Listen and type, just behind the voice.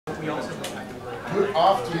Good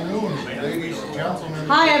afternoon, ladies and gentlemen.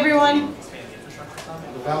 Hi, everyone.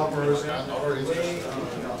 Developers and other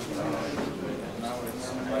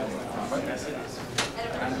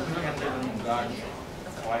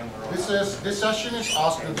This session is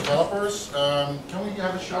Ask the Developers. Can we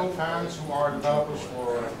have a show of hands who are developers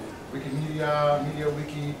for Wikimedia,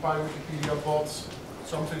 MediaWiki, PyWikipedia, bots,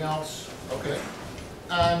 something else? Okay.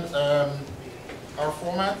 And our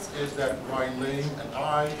format is that Ryan Lane and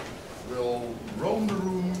I will roam the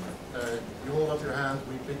room. You hold up your hand,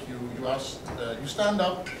 we pick you, you stand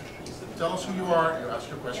up, tell us who you are, you ask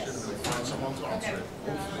your question, and we'll find someone to answer it.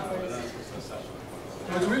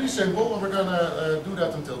 So it's really simple, and we're going to do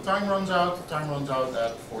that until time runs out. Time runs out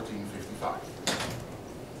at 14:55.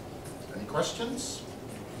 Any questions?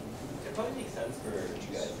 It probably makes sense for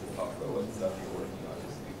you guys to talk about what stuff you're working on,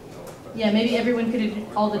 just so people know. Yeah, maybe everyone could,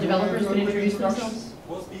 all the developers could introduce themselves.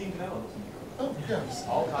 What's being developed? Oh, yes.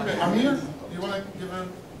 Okay, Amir, you want to give a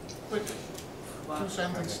quick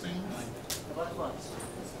two-sentence thing? About what?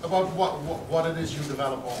 About what it is you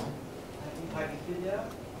develop on? Wikipedia.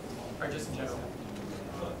 Or just in general?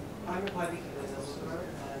 I'm a Wikipedia developer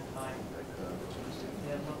and I'm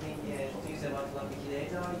developing things about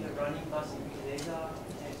Wikidata. You're running bugs in Wikidata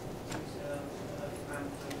and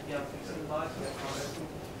you're fixing bugs, you're progressing.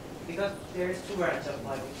 Because there's two branches of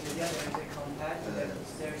Wikipedia. There is a compact and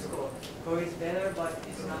there's code. Code is better, but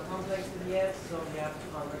it's not complex yet, so we have to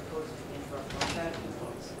convert code into a compact and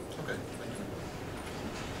codes. Okay, thank you.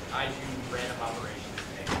 I do random operations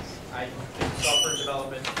things. I do software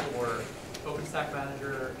development for OpenStack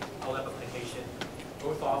Manager, LDAP authentication,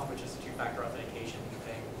 OAuth, which is a two-factor authentication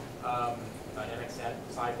thing, MXNet,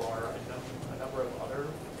 Sidebar, a number of other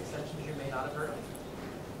extensions you may not have heard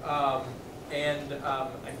of. And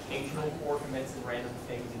occasional core commits and random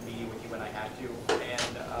things in MediaWiki when I had to,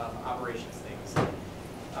 and operations things,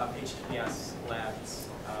 HTTPS labs,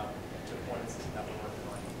 deployments that we're working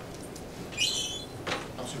on.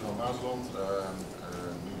 I'm Siebrand Mazeland,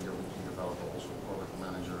 MediaWiki developer, also product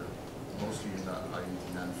manager, mostly in the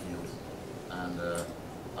IETN field, and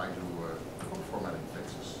I do code formatting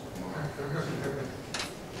fixes.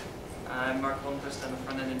 I'm Mark Holmquist. I'm a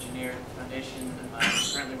front-end engineer at the Foundation. I'm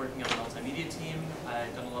currently working on the multimedia team.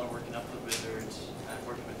 I've done a lot of work in Upload Wizard. I'm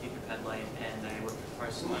working with Etherpad-Lite, and I worked with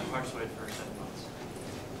Parsoid for 7 months.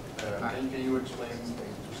 Can you explain in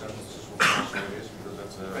 2 sentences what Parsoid is? Because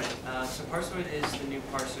that's right. So Parsoid is the new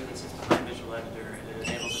parser that sits behind Visual Editor, and it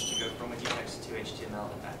enables us to go from wiki text to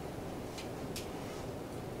HTML and back.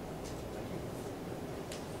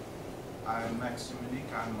 I'm Max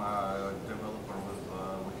Dominique. I'm a developer with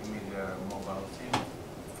Wikimedia mobile team.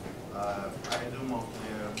 I do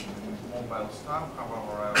mostly mobile stuff,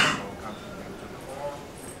 however I also contribute to the core,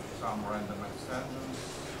 some random extensions,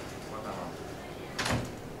 whatever.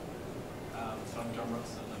 So I'm John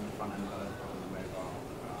Robertson. I'm a front-end developer on the mobile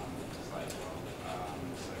side as well.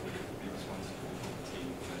 So we'd be responsible for the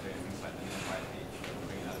team for doing things like the invite page and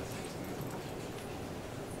bringing other things to the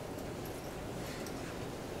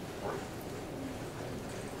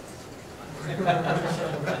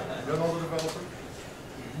You're not a developer?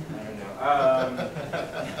 I don't know.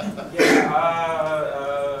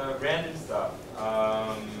 Yeah, random stuff.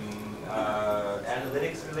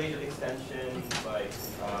 Analytics related extensions like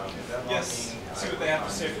yes. See what they have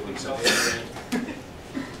to say for themselves.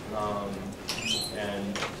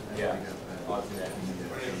 And yeah, alternate.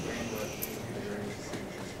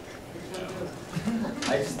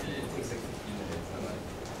 I just did it. It takes like 15 minutes.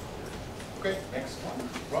 Okay, next one.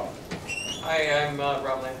 Rob. Hi, I'm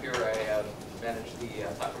Rob Lampier. I manage the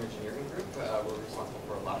platform engineering group. We're responsible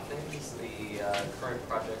for a lot of things. The current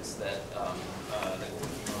projects that we're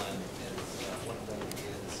working on is one of them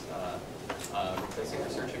is replacing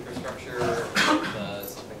research infrastructure with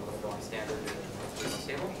something a little bit more standard and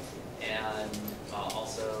stable, and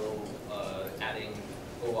also adding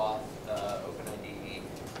OAuth, OpenID,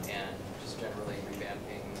 and just generally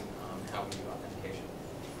revamping how we do authentication.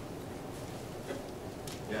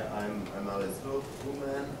 Yeah, I'm Alex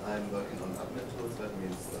Ruman. I'm working on admin tools, that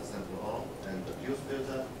means central all and abuse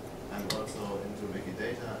filter. I'm also into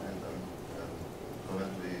Wikidata, and I'm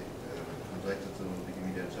currently contracted to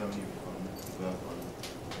Wikimedia Germany to work on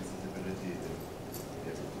accessibility.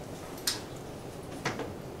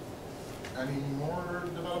 Any more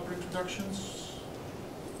developer introductions?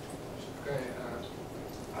 Okay,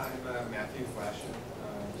 I'm Matthew Flashen,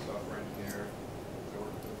 software engineer. I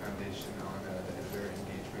work with the Foundation on the editor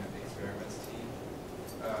engagement experiments team.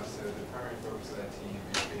 So the primary focus of that team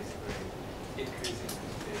is basically increasing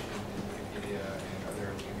participation in Wikipedia and other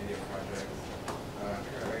Wikimedia projects.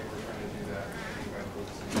 Currently we're trying to do that by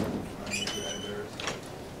focusing on user editors,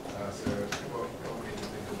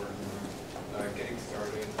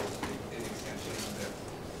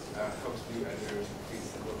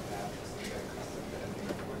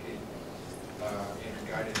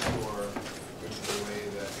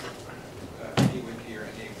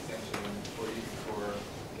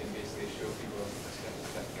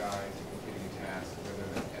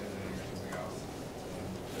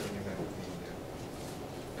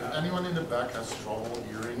 back has trouble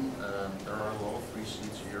hearing, there are a lot of free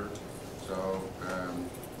seats here. So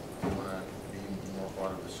if you want to be more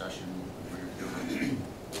part of the session, you're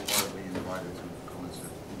wholeheartedly invited to come and sit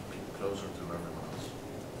closer to everyone else.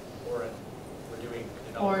 Oren, we're doing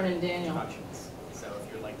Oren developer and Daniel. introductions. So if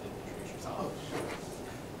you'd like to introduce yourself. Oh, sure.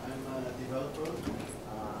 I'm a developer.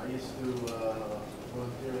 I used to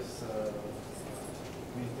volunteer as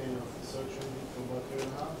maintainer of the search engine for about 2.5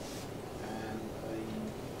 years, and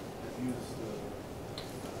I've used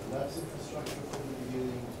labs infrastructure from the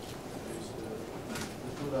beginning. I used the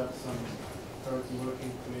tool labs I'm currently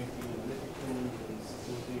working, creating analytic tools and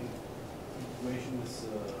supporting integration with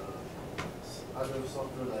other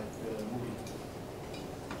software like Movie.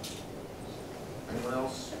 Anyone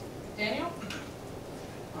else? Daniel?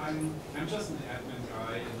 I'm just an admin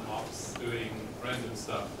guy in ops doing random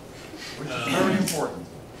stuff. Which is very important.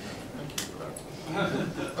 Thank you for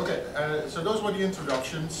that. Okay, so those were the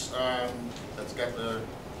introductions. Let's get the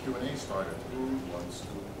Q&A started. Who wants to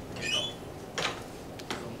kick off?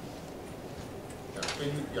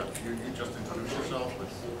 You just introduce yourself. But,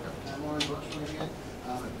 yeah. I'm Oren Bushman again.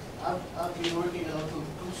 I've been working a lot on the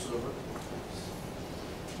tool server.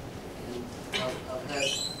 I've had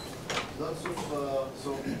lots of, so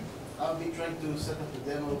I've been trying to set up a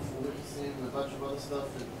demo for Wikisim and a bunch of other stuff,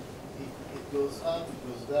 and it goes up, it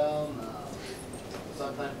goes down.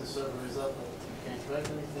 Sometimes the server is up, but you can't write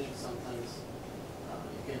anything. Sometimes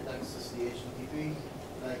you can't access the HTTP,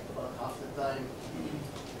 like about half the time.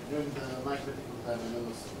 During the my critical time, and it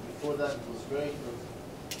was, before that it was great, but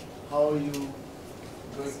how are you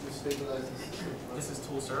going to stabilize the system? This is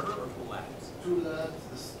Tool Server or Tool Labs? Tool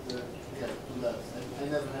Labs, yeah, Tool Labs. I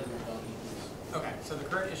never had an account in this. Okay, so the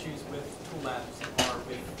current issues with Tool Labs are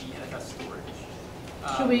with the NFS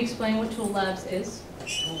storage. Should we explain what Tool Labs is?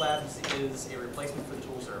 Tool Labs is a replacement for the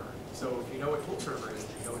Tool Server. So if you know what Tool Server is,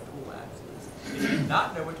 then you know what Tool Labs is. If you do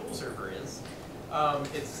not know what Tool Server is,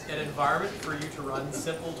 it's an environment for you to run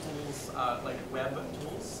simple tools, like web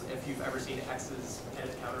tools, if you've ever seen X's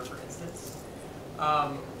Edit Counter, for instance,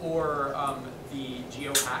 or the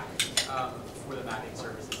GeoHack for the mapping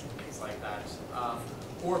services and things like that,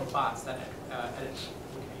 or bots that edit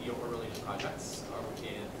Wikipedia or related projects or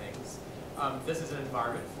Wikipedia things. This is an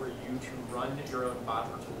environment for you to run your own bot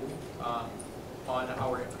or tool on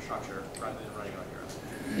our infrastructure rather than running on your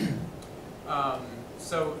own.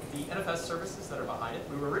 So the NFS services that are behind it,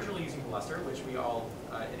 we were originally using Bluster, which we all,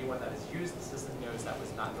 anyone that has used the system knows that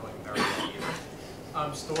was not going very well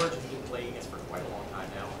either. Storage has been plaguing us for quite a long time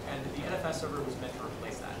now, and the NFS server was meant to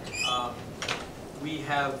replace that. We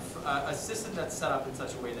have a system that's set up in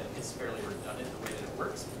such a way that it's fairly redundant the way that it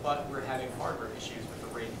works, but we're having hardware issues with the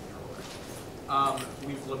RAID controller.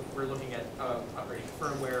 We're looking at upgrading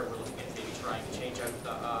firmware, we're looking at maybe trying to change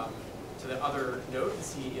out to the other node to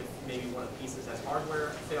see if maybe one of the pieces has hardware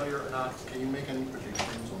failure or not. Can you make any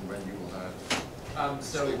predictions on when you will have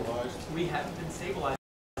stabilized? We have been stabilizing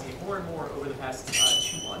it more and more over the past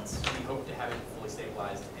 2 months. We hope to have it fully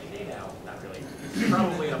stabilized any day now. Not really.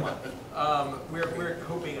 Probably in a month. We're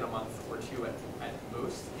hoping in a month or two at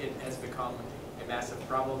most. It has become a massive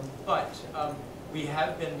problem, but we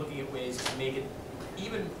have been looking at ways to make it,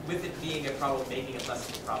 even with it being a problem, making it less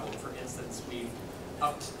of a problem. For instance, we've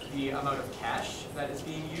upped the amount of cache that is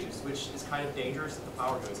being used, which is kind of dangerous if the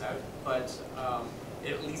power goes out, but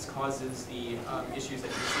it at least causes the issues that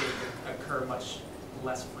you see occur much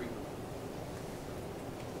less frequently.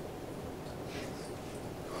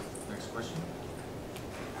 Next question.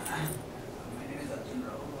 My name is Arjun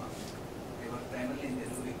Rao. I work primarily in the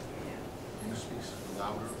Wikimedia. Can you speak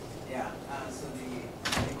louder? Yeah. So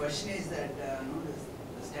the question is that the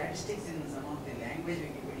statistics in some of the language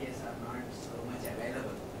Wikipedias are not so much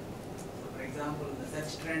available. So for example, the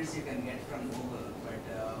search trends you can get from Google, but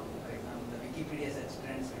for example, the Wikipedia search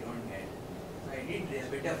trends we don't get. So I did a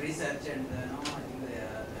bit of research, and I think the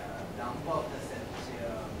dump of the search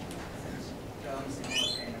terms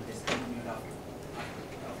was kind of discontinued after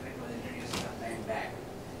it was introduced some time back.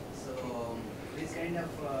 So this kind of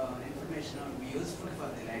information would be useful for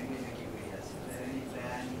the language Wikipedias. Is there any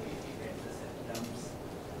plan to get the search terms?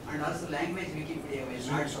 And also language Wikipedia will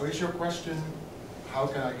not. So is your question, how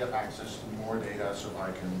can I get access to more data so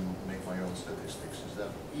I can make my own statistics? Is that?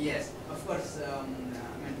 Yes, of course. I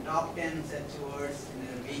mean, top 10 search words in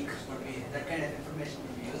a week would be, that kind of information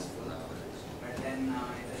would be useful. But then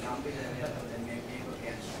if the dump is available, then maybe people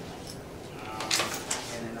can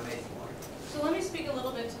analyze more. So let me speak a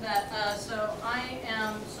little bit to that. So I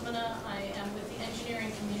am Sumana. I am with the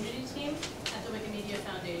engineering community team at the Wikimedia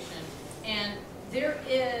Foundation, and there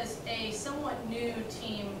is a somewhat new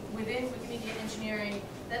team within Wikimedia engineering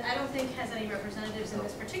that I don't think has any representatives in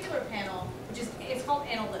this particular panel, which is, it's called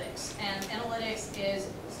analytics. And analytics is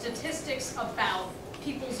statistics about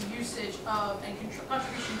people's usage of and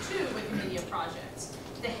contribution to Wikimedia projects.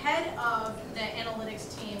 The head of the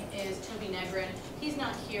analytics team is Toby Negrin. He's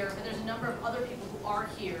not here, but there's a number of other people who are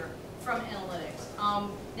here from analytics.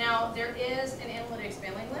 Now, there is an analytics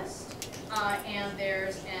mailing list, and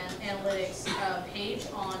there's an analytics page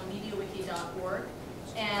on MediaWiki.org,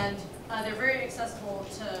 and they're very accessible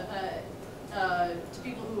to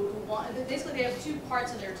people who want. Basically, they have two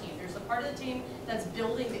parts of their team. There's the part of the team that's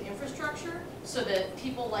building the infrastructure so that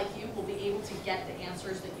people like you will be able to get the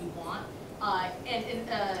answers that you want.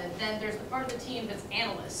 Then there's the part of the team that's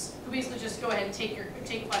analysts, who basically just go ahead and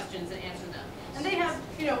take questions and answer them. And they have,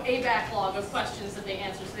 a backlog of questions that they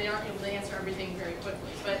answer, so they aren't able to answer everything very quickly.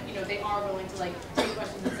 But, they are willing to take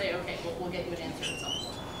questions and say, okay, we'll get you an answer at some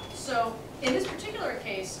point. So in this particular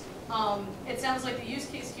case, it sounds like the use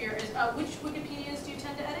case here is, which Wikipedias do you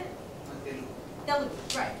tend to edit? Telugu,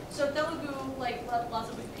 right. So Telugu, like lots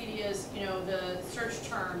of Wikipedias, the search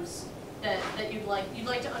terms that you'd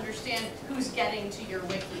like to understand who's getting to your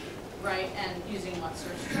wiki, right, and using what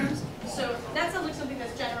search terms. So that sounds like something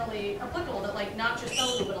that's generally applicable, that not just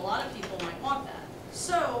Telugu, but a lot of people might want that.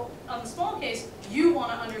 So on the small case, you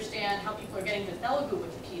want to understand how people are getting to Telugu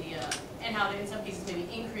Wikipedia and how to, in some cases, maybe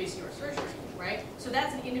increase your search ranking, right? So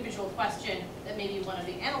that's an individual question that maybe one of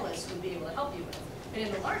the analysts would be able to help you with. But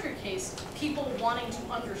in the larger case, people wanting to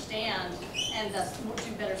understand and thus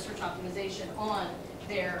do better search optimization on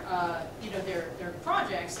their, their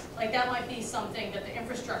projects, that might be something that the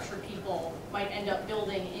infrastructure people might end up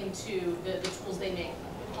building into the tools they make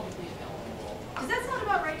publicly available. Does that sound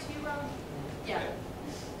about right to you, Rob? Yeah.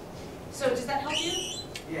 So does that help you?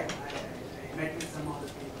 Yeah, I met with some other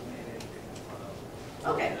people maybe.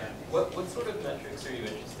 Okay. What sort of metrics are you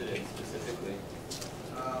interested in specifically?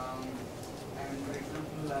 For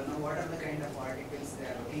example, what are the kind of articles they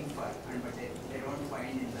are looking for, but they don't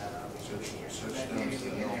find in the Wikipedia. So that maybe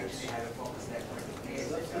we can actually have a focus that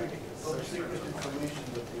particular articles. Top secret information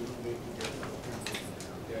that you would make to get.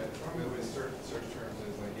 Yeah, the problem with search terms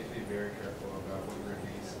is you have to be very careful about what you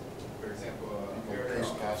release. For example,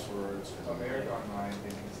 passwords. America Online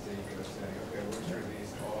made a mistake of saying, okay, we're going to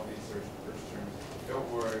release all these search terms. Don't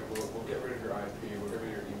worry, we'll get rid of your IP, we'll get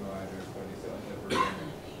rid of your email address, but they still end up revealing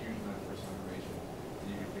a huge amount of personal information that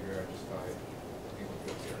you can figure out just by looking at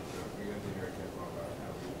what's here. So we have to be very careful about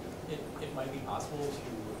how we do it. It might be possible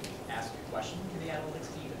to ask a question to the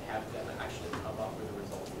analytics team and have them actually come up with a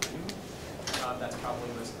result for you. That's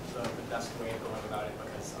probably the best way of going about it,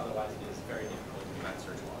 because otherwise it is very difficult to do that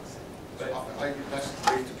search logs. But the best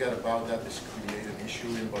way to get about that is create an issue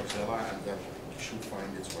in Mozilla, and that should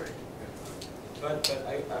find its way. But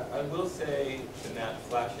I will say to Matt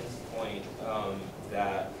Flashen's point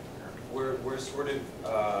that we're sort of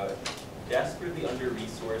desperately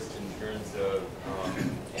under-resourced in terms of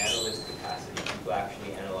analyst capacity, people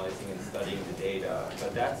actually analyzing and studying the data.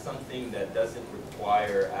 But that's something that doesn't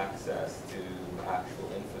require access to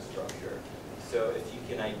actual infrastructure. So if you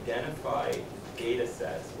can identify data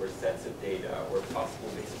sets or sets of data or possible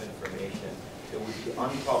bits of information that would be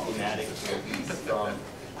unproblematic to release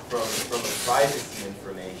from a privacy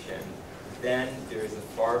information, then there's a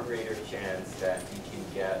far greater chance that you can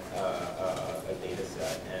get a data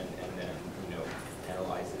set and then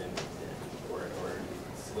analyze it or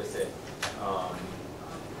solicit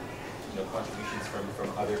contributions from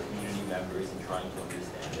other community members in trying to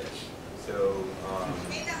understand it. So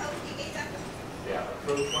yeah,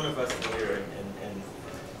 approach one of us here and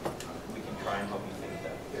we can try and help you think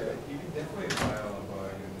that. Yeah, you can definitely file a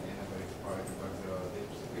bug and analytics product in Bugzilla. They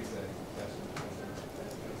just reset that's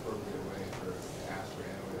an appropriate way to ask for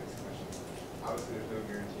analytics questions. Obviously, there's no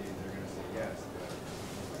guarantee they're going to say yes, but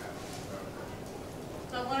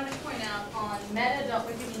So I wanted to point out on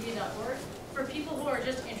meta.wikimedia.org, for people who are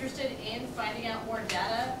just interested in finding out more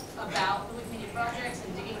data about the Wikimedia projects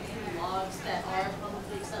and digging through logs that are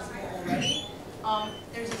publicly accessible already,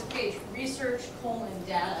 there's this page,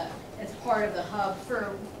 research::data. It's part of the hub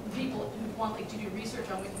for people who want to do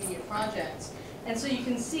research on Wikimedia projects. And so you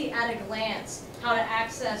can see at a glance how to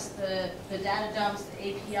access the data dumps, the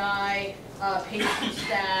API, page view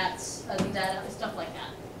stats, the data, stuff like that.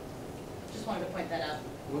 Just wanted to point that out.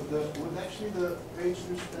 Would actually the page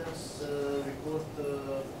view stats report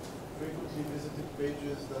frequently visited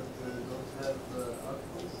pages that don't have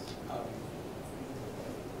articles?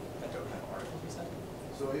 That don't have articles, you said?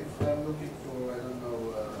 So if I'm looking for, I don't know.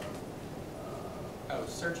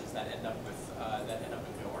 Searches that end up with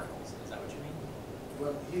no articles. Is that what you mean?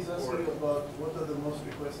 Well, he's asking about what are the most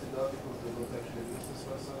requested articles that don't actually exist as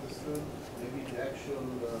far as I understood. Maybe the actual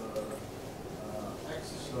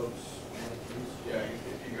access logs might use. Yeah,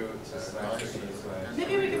 if you go to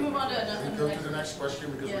Maybe we can move on to We go to the next question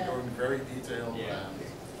because we're going very detailed Yeah. and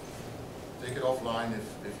take it offline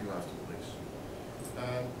if you have to, please.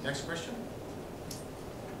 Next question?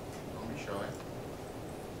 Don't be shy.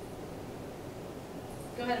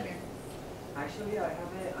 Go ahead, Amir. Actually, I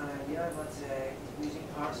have an idea about using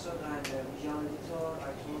Parsec and Visual Editor.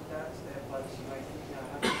 I told that, but I think I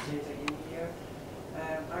have to say it again here.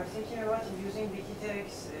 I'm thinking about using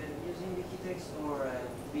Wikitext, or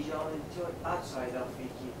Visual Editor outside of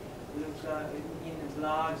Wiki. Look in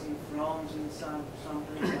blogs, in forums, in some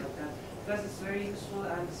places like that. Because it's very useful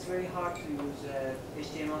and it's very hard to use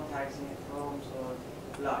HTML tags in forums or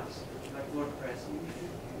blogs, like WordPress. You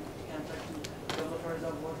can talk to developers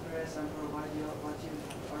of WordPress and provide what you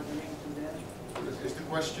are doing to them. Is the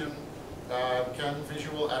question, can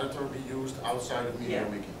Visual Editor be used outside of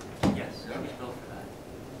MediaWiki? Yes, Yeah. it was built for that.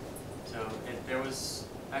 So there was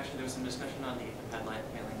some discussion on the Etherpad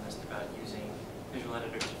mailing list about using Visual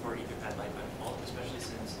Editor for Etherpad by default, especially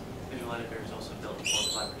since Visual Editor is also built for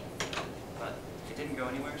collaborative. But it didn't go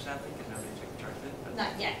anywhere, sadly, because nobody took charge of it. But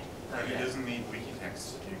Not yet. It doesn't need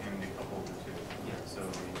Wikitext. You can decouple the two. Yeah. So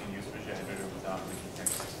you can use Visual Editor without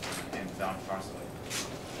Wikitext and without Parsec.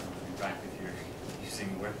 In fact, if you're using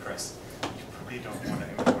WordPress, you probably don't want to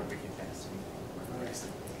import Wikitext in WordPress.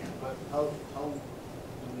 But how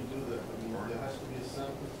do we do that? I mean, there has to be a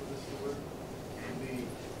sample for this to work.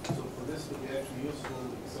 So for this to be actually useful,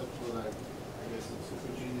 except for like, I guess, some super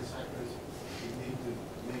genius hackers, you need to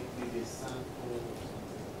make maybe a sample or something.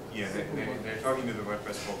 Yeah, they're talking to the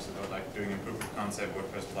WordPress folks about like doing a proof of concept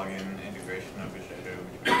WordPress plugin integration of Visual Editor,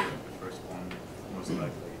 which would be the first one most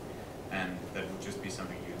likely, and that would just be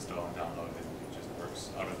something you install and download, and it just works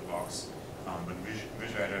out of the box. But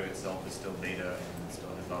Visual Editor itself is still beta and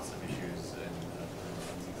still has lots of issues and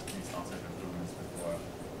needs lots of improvements before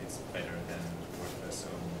it's better than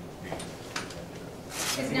WordPress own Visual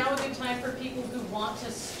Editor. Is now a good time for people who want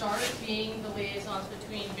to start being the liaisons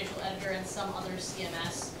between Visual Editor and some other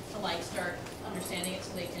CMS to like start understanding it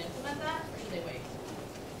so they can implement that, or should they wait?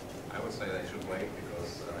 I would say they should wait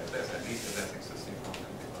because at least if there's existing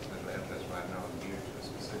content, because Visual Editor is right now geared to a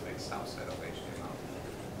specific subset of HTML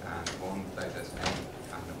and won't play this any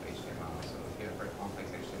kind of HTML. So if you have very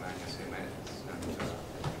complex HTML and CMS and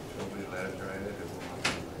show Visual Editor in it, it will not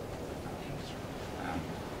be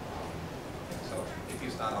so if you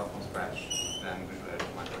start out from scratch, then Visual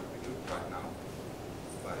Editor might work for you right now.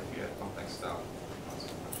 But if you have complex stuff, not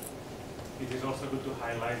so much. It is also good to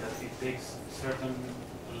highlight that it takes certain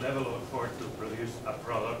level of effort to produce a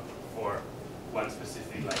product for one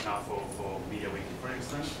specific, like now for MediaWiki, for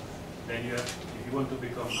instance. Then you have, if you want to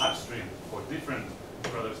become upstream for different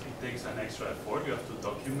products, it takes an extra effort. You have to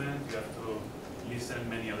document, you have to listen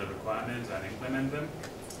many other requirements and implement them.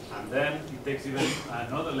 And then it takes even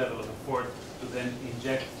another level of effort to then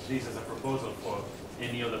inject this as a proposal for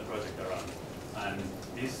any other project around. And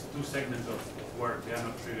these two segments of work, they are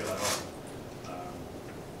not trivial at all.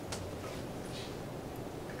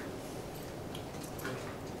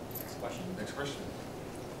 Next question. Next question.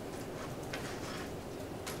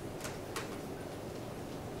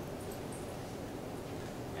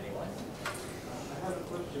 Anyone? I have a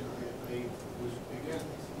question. I was, again,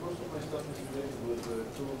 most of my stuff is related with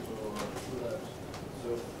tools or tool labs. So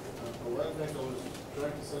a while back I was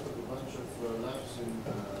trying to set up a bunch of labs in,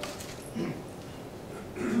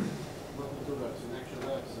 not the tool labs, in actual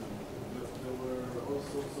labs. And there were all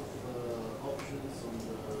sorts of options on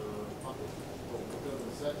the whatever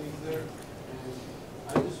the settings there. And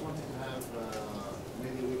I just wanted to have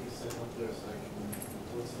maybe we can set up there so I can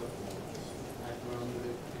put stuff or just hack around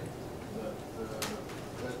with it. But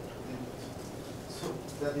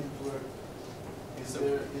that didn't work. Is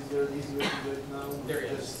there an easy way to do it now? There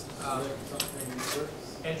is. Just select something and it works?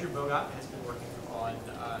 Andrew Bogot has been working on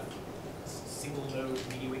single node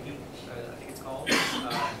MediaWiki, I think it's called,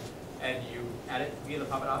 and you add it via the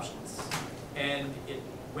Puppet options, and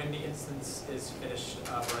when the instance is finished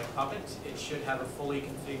running Puppet, it should have a fully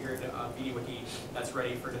configured MediaWiki that's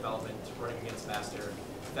ready for development running against master.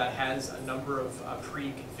 That has a number of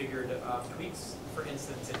pre-configured tweaks. For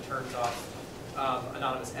instance, it turns off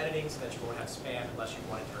anonymous editing so that you won't have spam unless you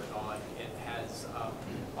want it turned on. It has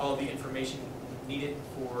all of the information needed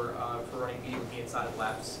for running MediaWiki inside of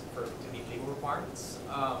labs to meet legal requirements.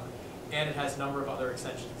 And it has a number of other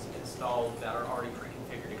extensions installed that are already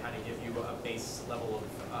pre-configured to kind of give you a base level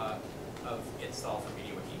of install for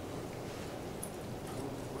MediaWiki.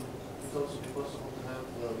 It's also possible to have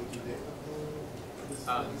Wikidata for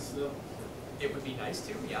It would be nice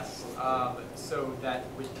to, yes. So that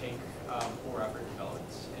would take more effort development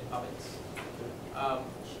and puppets.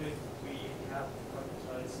 Should we have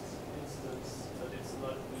productized instance that it's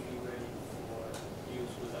not really ready for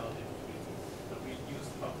use without it? But we use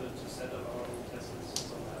Puppet to set up our own test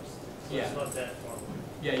instance on labs. So Yeah. it's not that far away.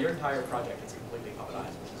 Yeah, your entire project is completely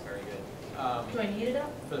puppetized, which is very good. Do I need it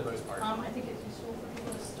up? For the most part. I think it's useful for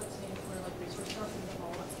people to start seeing for like research stuff and then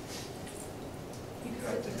all that. You can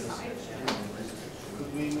set to the side.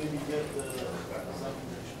 Could we maybe get some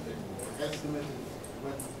estimate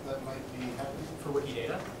when that might be happening? For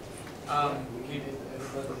Wikidata?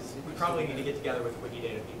 We probably need to get together with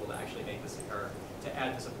Wikidata people to actually make this occur, to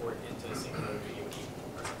add the support into single node Wiki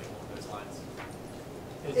or something along those lines.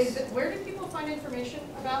 Where do people find information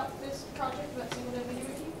about this project, about single node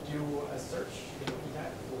Wiki? Do a search in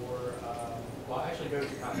WikiTech or, well, actually go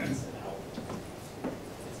to comments and help.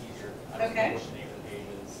 It's easier. I don't know what the name of the page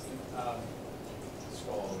is.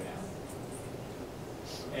 Scroll all the way down.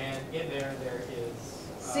 And in there is...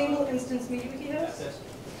 Single instance MediaWiki host? That's it.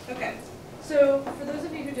 Okay. So for those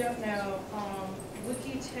of you who don't know,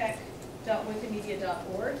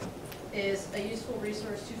 wikitech.wikimedia.org is a useful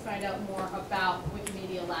resource to find out more about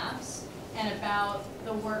Wikimedia Labs and about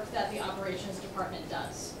the work that the operations department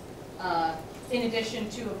does. In addition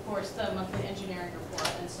to, of course, the monthly engineering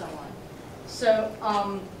report and so on. So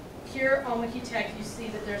here on Wikitech, you see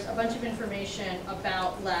that there's a bunch of information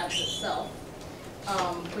about Labs itself.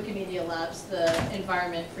 Wikimedia Labs, the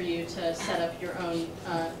environment for you to set up your own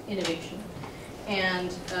innovation.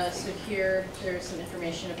 And so here, there's some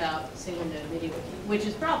information about single node MediaWiki, which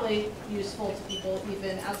is probably useful to people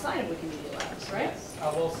even outside of Wikimedia Labs, right? Yes.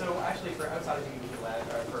 Well, so actually for outside of Wikimedia Labs,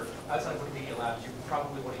 or for outside of Wikimedia Labs, you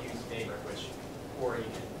probably want to use Neighbor, which Ori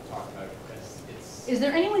can talk about because it's... Is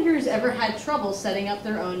there anyone here who's ever had trouble setting up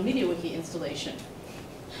their own MediaWiki installation?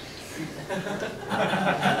 Yeah.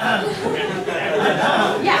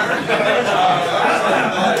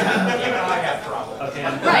 Even I have problems. Okay.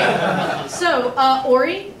 Right. So,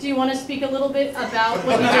 Ori, do you want to speak a little bit about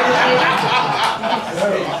what you did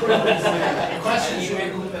with The question is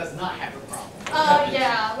who does not have a problem?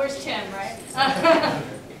 yeah, where's Tim, right? I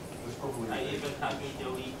even have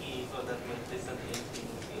MediaWiki so that when this and anything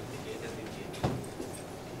will be integrated with it.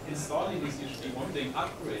 Installing is usually one thing,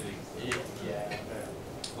 upgrading. Yeah.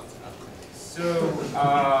 So,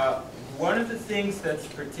 one of the things that's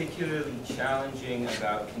particularly challenging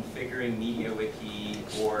about configuring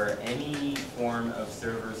MediaWiki or any form of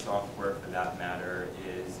server software for that matter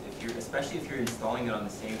is, especially if you're installing it on the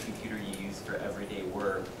same computer you use for everyday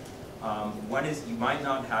work, one is you might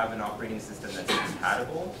not have an operating system that's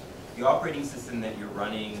compatible. The operating system that you're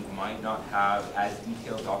running might not have as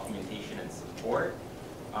detailed documentation and support.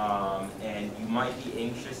 And you might be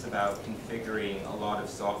anxious about configuring a lot of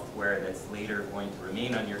software that's later going to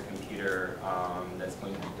remain on your computer that's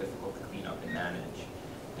going to be difficult to clean up and manage.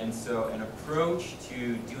 And so an approach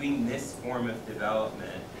to doing this form of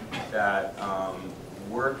development that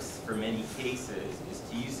works for many cases is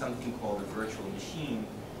to use something called a virtual machine,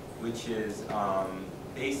 which is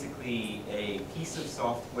basically a piece of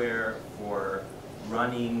software for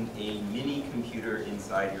running a mini computer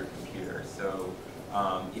inside your computer. So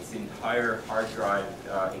its entire hard drive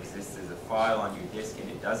exists as a file on your disk, and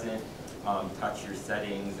it doesn't touch your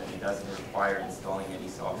settings, and it doesn't require installing any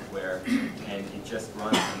software, and it just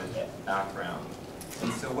runs in the background.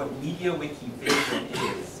 And so what MediaWiki Vision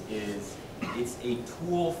is it's a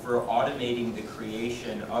tool for automating the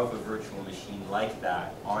creation of a virtual machine like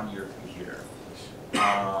that on your computer.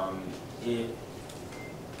 It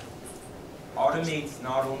automates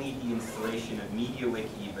not only the installation of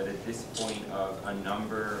MediaWiki, but at this point of a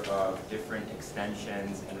number of different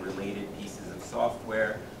extensions and related pieces of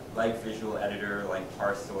software, like Visual Editor, like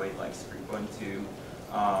Parsoid, like Scribuntu,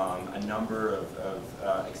 a number of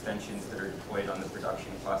extensions that are deployed on the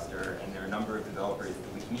production cluster, and there are a number of developers at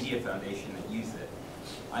the Wikimedia Foundation that use it.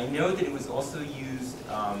 I know that it was also used,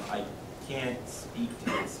 I can't speak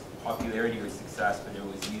to its popularity or success, but it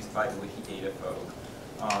was used by the Wikidata folk.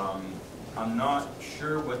 I'm not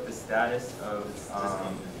sure what the status of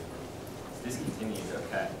it's discontinued.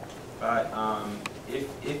 Okay, but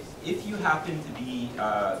if you happen to be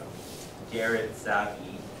Garrett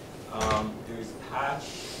savvy, there's a patch.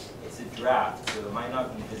 It's a draft, so it might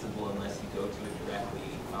not be visible unless you go to it directly.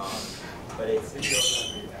 But it's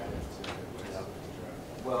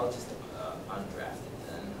well, just undrafted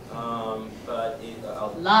then. But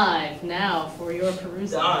I'll live now for your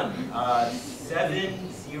perusal. Done.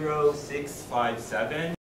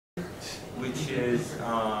 70657, which is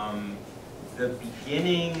the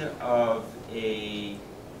beginning of a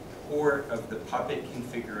import of the Puppet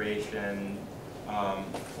configuration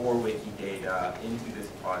for Wikidata into this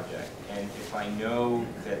project. And if I know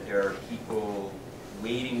that there are people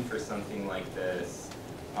waiting for something like this,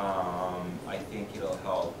 I think it'll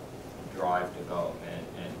help drive development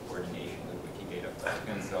and coordination with Wikidata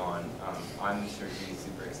and so on. I'm certainly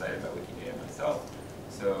super excited about Wikidata myself,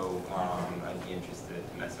 so I'd be interested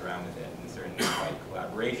to mess around with it and certainly like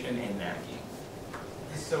collaboration and nagging.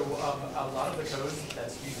 So a lot of the code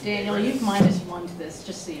that's used Daniel, you've -1 to this,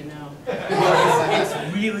 just so you know. It's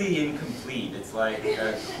really incomplete. It's like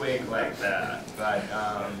a quick like that, but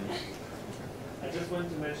I just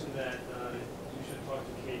wanted to mention that you should talk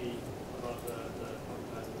to Katie about the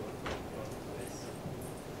organizing of this.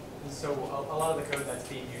 So a lot of the code that's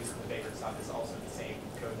being used in the Vagrant stuff is also the same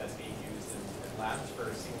code that's being used in labs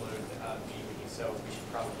for single node MediaWiki. So we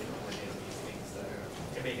should probably coordinate these things to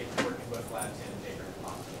make it work in both labs and Vagrant.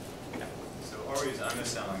 Yeah. So Ori is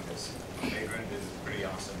underselling this. Vagrant is pretty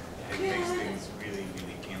awesome. It makes things really,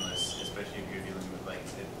 really painless, especially if you're dealing with like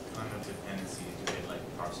the unknown dependencies. You get like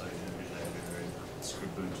parser and visual editor and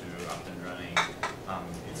Scribuntu up and running.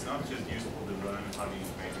 It's not just useful to learn how to use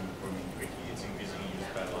Vagrant for MediaWiki. It's increasingly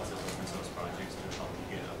used by lots of open source projects to help you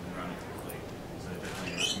get up and running quickly. So I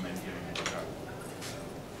definitely recommend giving it a try.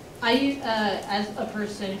 As a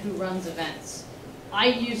person who runs events, I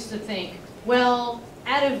used to think, well,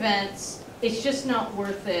 at events, it's just not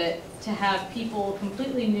worth it to have people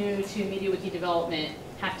completely new to MediaWiki development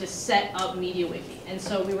have to set up MediaWiki. And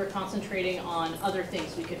so we were concentrating on other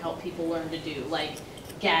things we could help people learn to do, like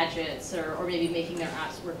gadgets or maybe making their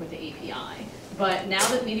apps work with the API. But now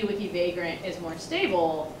that MediaWiki Vagrant is more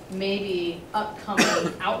stable, maybe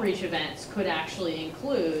upcoming outreach events could actually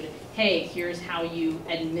include, hey, here's how you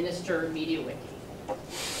administer MediaWiki.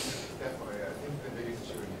 Definitely, I think the biggest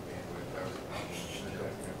issue would be bandwidth.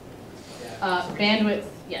 That was Bandwidth,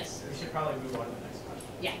 yes. We should probably move on to the next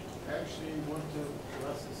question. Yeah. I actually want to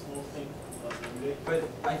ask a small thing about the But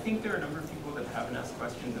I think there are a number of people that haven't asked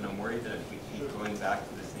questions, and I'm worried that if we keep going back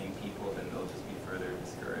to the same people, then they'll just be further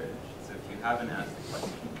discouraged. So if you haven't asked a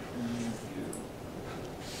question, please do.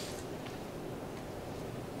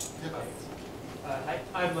 Hi,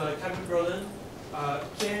 I'm Captain Berlin.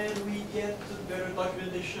 Can we get better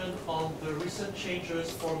documentation on the recent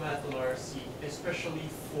changes format on IRC, especially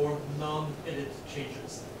for non-edit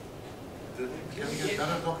changes? Can we get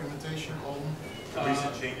better documentation on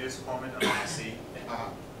recent changes format on IRC?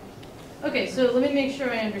 Okay, so let me make sure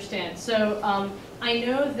I understand. So I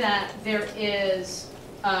know that there is,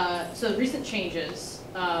 so recent changes,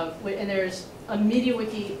 and there's a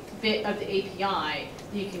MediaWiki bit of the API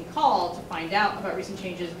that you can call to find out about recent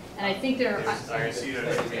changes, and I think there are...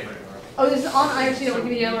 Oh, this is on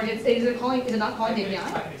IRC.wikimedia.org. Is it not calling the API?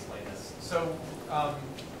 I can explain this. So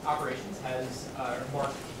operations has,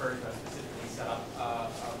 Mark specifically set up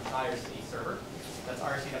an IRC server. That's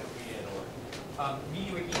IRC.wikimedia.org.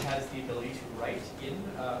 MediaWiki has the ability to write in,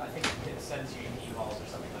 I think it sends you emails or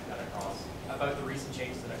something like that across about the recent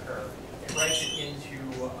changes that occur. It writes it into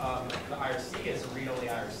the IRC as a read-only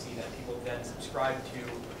IRC that people then subscribe to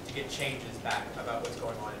get changes back about what's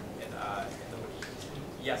going on in the wiki.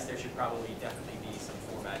 Yes, there should probably definitely be some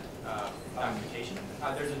format documentation.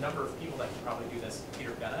 There's a number of people that can probably do this.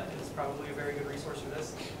 Peter Bennett is probably a very good resource for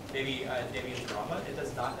this. Maybe Damien Drama. It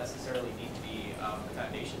does not necessarily need to be the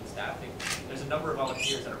foundation staff. There's a number of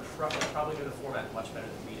volunteers that are probably going to format much better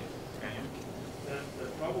than we do. The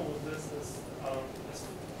problem with this is,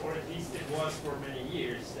 or at least it was for many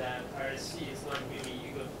years, that IRC is not really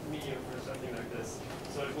a good medium for something like this.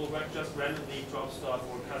 So it will just randomly drop stuff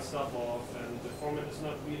or cut stuff off, and the format is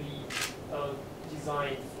not really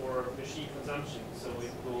designed for machine consumption. So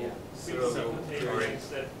it will contain things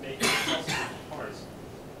that make it possible to parse.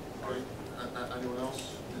 Anyone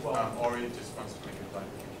else? Ori just wants to make a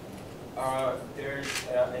clarification. There's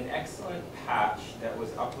an excellent patch that was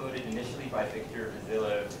uploaded initially by Victor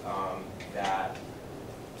Vazilev that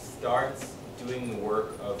starts doing the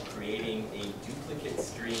work of creating a duplicate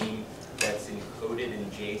stream that's encoded in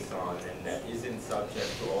JSON and that isn't subject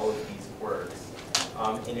to all of these quirks.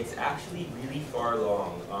 And it's actually really far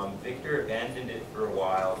long. Victor abandoned it for a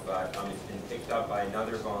while, but it's been picked up by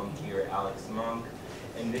another volunteer, Alex Monk.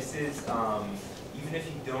 And this is, even if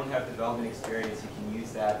you don't have development experience, you can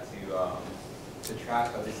use that to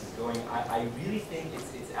track how this is going. I really think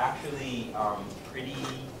it's actually pretty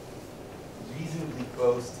reasonably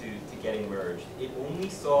close to getting merged. It only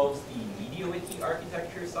solves the MediaWiki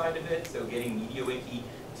architecture side of it, so getting MediaWiki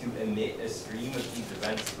to emit a stream of these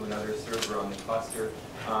events to another server on the cluster.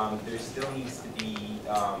 There still needs to be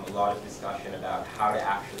a lot of discussion about how to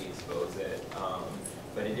actually expose it.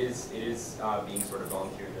 but it is being sort of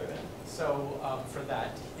volunteer driven. So for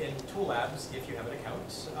that, in Tool Labs, if you have an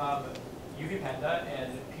account, UVPanda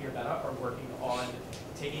and Peter Meta are working on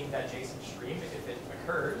taking that JSON stream, if it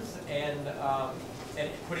occurs, and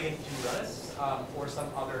putting it into Redis or some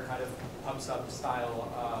other kind of PubSub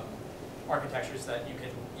style architectures that you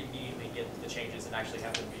can immediately get the changes and actually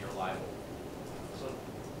have them be reliable. So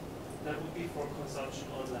that would be for consumption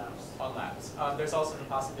on Labs. On Labs. There's also the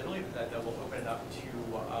possibility that will open it up to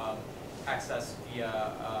access via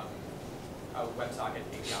a WebSocket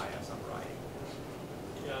API of some variety.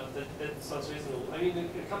 Yeah, that sounds reasonable. I mean,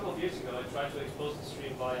 a couple of years ago, I tried to expose the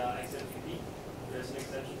stream via XMPP. There's an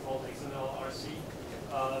extension called XML-RC,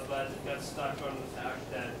 but it got stuck on the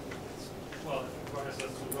fact that, well, it requires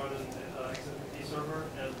us to run an XMPP server,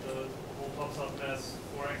 and the whole PubSub mess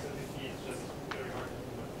for XMPP is just very hard to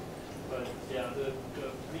do. But yeah, the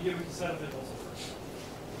MediaWiki side of it also works.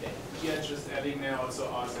 Yeah, just adding there also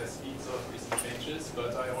RSS feeds of recent changes,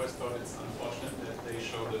 but I always thought it's unfortunate that they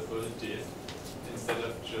show the full diff instead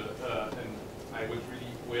of and I would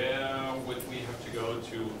really, where would we have to go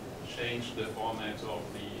to change the format of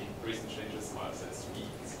the recent changes RSS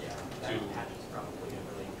feeds? Yeah, that patch is probably a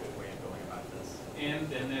really good way of going about this. And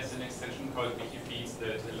then there's an extension called Wikifeeds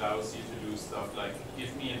that allows you to do stuff like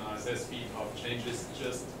give me an RSS feed of changes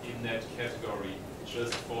just in that category,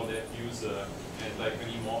 just for that user, and like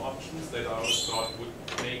many more options that I always thought would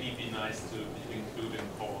maybe be nice to include in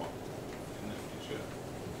core in the future.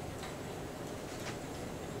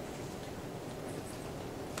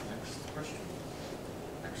 Next question.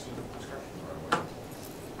 Excellent discussion, by the way.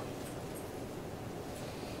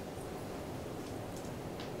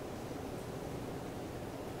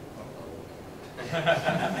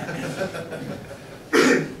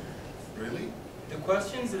 Really? The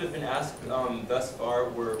questions that have been asked thus far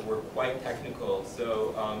were quite technical.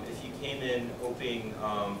 So if you came in hoping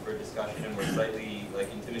for discussion and were slightly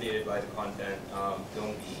intimidated by the content,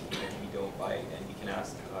 don't be. Maybe don't bite, and you can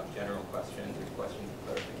ask general questions or questions of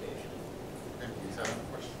clarification. Thank you. Is that a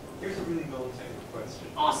question? Here's a really non-technical question.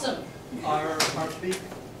 Awesome. Our big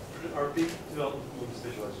development tool is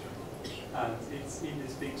Visualize Journal, and it's in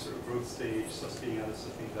this big sort of growth stage, stuff's being added,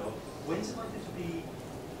 stuff's being developed. When's it likely to be,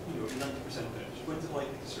 90% finished? When's it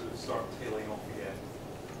likely to sort of start tailing off again?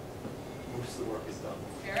 Most of the work is done.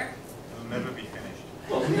 Eric? It'll never be finished.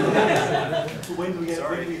 Well, when do we hit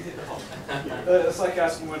the hump? It's like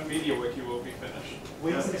asking when MediaWiki will be finished.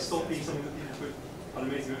 When does it stop being something that people put an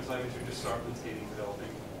amazing amount of time into and just start maintaining,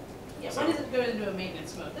 developing? Yeah, when does it go into a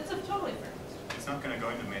maintenance mode? That's a totally fair question. It's not going to go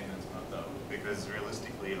into maintenance mode though, because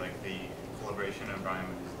realistically, like the collaboration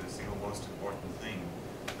environment is the single most important thing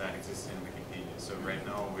that exists in Wikipedia. So right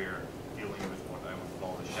now we're dealing with what I would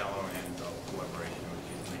call the shallow end of collaboration, which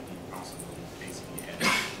is making it possible to basically edit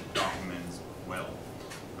documents well,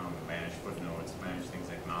 manage footnotes, manage things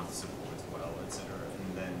like math support well, etc.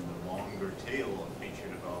 And then the longer tail of feature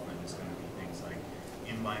development is going to be things like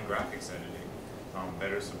inline graphics editing,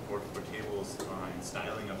 better support for tables and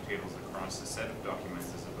styling of tables across a set of documents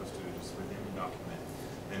as opposed to just within a document.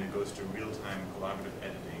 Then it goes to real-time collaborative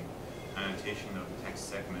editing, annotation of text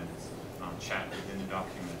segments, chat within a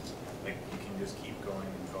document. Like you can just keep going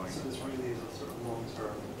and going. So this really is a sort of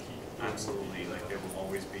long-term keep. Absolutely, like there will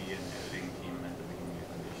always be an editing team at the Wikimedia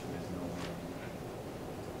Foundation. There's no way around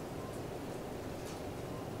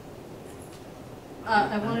that.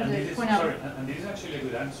 I wanted to point out. Sorry, and this is actually a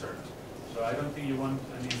good answer. So I don't think you want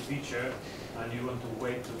a new feature and you want to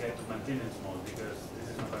wait to get to maintenance mode because this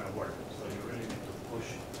is not going to work. So you really need to push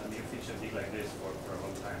a new feature thing like this for a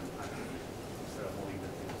long time instead of moving the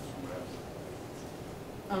things somewhere else.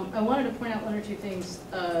 I wanted to point out one or two things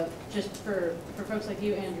just for folks like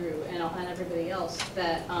you, Andrew, and everybody else,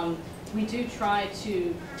 that we do try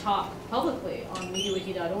to talk publicly on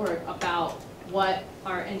MediaWiki.org about what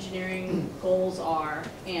our engineering goals are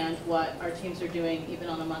and what our teams are doing even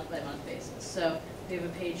on a month-by-month basis. So we have a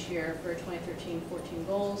page here for 2013-14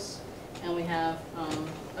 goals, and we have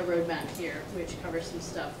a roadmap here which covers some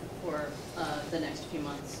stuff for the next few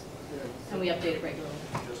months. And we update it regularly.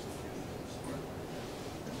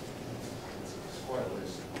 Quite a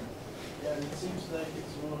list. Yeah, and it seems like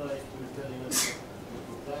it's more like you're telling us what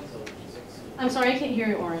your plans are, which is excellent. I'm sorry, I can't hear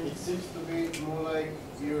you, Oren. It seems to be more like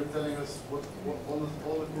you're telling us what all the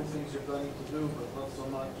cool things you're planning to do, but not so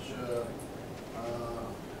much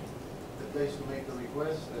the place to make the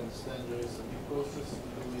request. I understand there is a big process to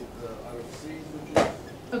do with RFCs, which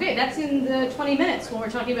is... Okay, that's in the 20 minutes when we're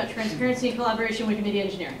talking about transparency and collaboration with Wikimedia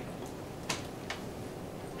engineering.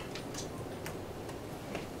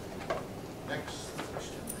 Next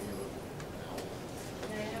question.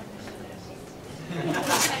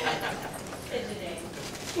 Today.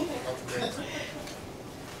 up to date.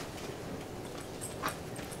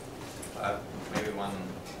 Maybe one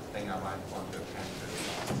thing I might want to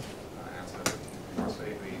answer more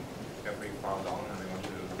safely. If we far along and we want to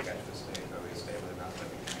get to a state where we're stable enough that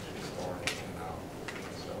we can actually store anything now.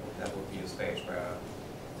 So that would be a stage where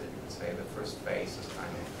you could say the first phase is kind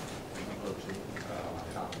of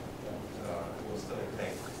done. It will still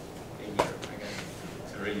take a year, I guess,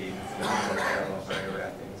 to really take care of very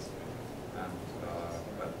rare things. And,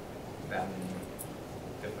 but then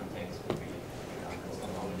different things will be done. It's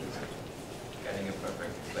not only just getting a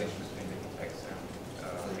perfect relation between the text and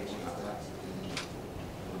reaching out.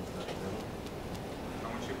 How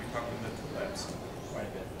much have we talked in the labs? Quite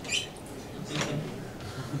a bit.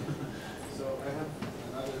 So I have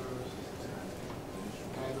another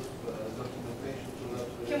kind of documentation to that.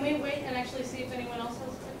 Can we wait and actually see if anyone else has a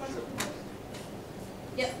question?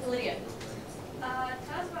 Yep, Lydia.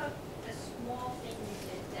 Tell us about a small thing you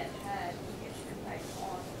did that had a huge impact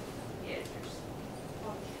on the editors.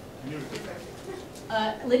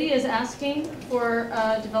 Lydia is asking for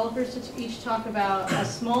developers to each talk about a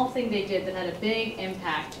small thing they did that had a big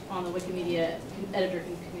impact on the Wikimedia editor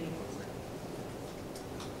community.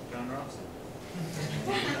 John Robson.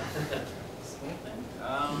 Small thing?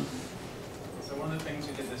 So one of the things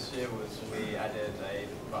we did this year was we added a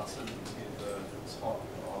button to the top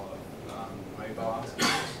of mobile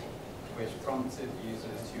articles, which prompted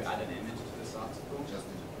users to add an image to this article.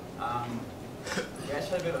 We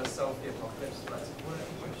actually had a bit of a selfie-apocalypse, let's call it,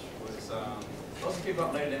 which was lots of people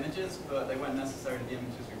uploaded images, but they weren't necessarily the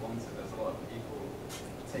images we wanted. There's a lot of people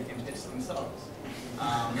taking pictures themselves.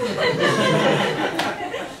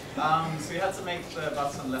 So we had to make the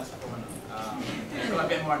button less prominent. It got a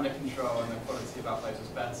bit more under control and the quality of uploads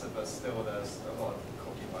was better, but still there's a lot of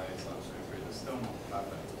copyright stuff going through. It's still not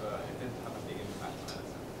perfect, but it did have a big impact on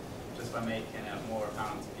editing, just by making it more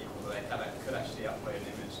apparent to people that they could actually upload an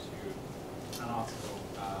image to an article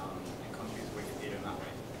and contribute to Wikipedia in that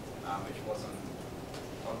way, which wasn't,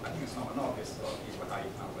 well, I think it's not obvious to a lot of people how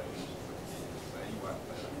you can upload images to Wikipedia, so any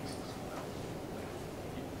workflow that makes sense.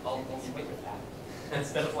 I'll speak with that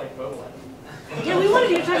instead of like mobile editing. Yeah, we wanted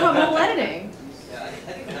you to talk about mobile editing. Yeah, I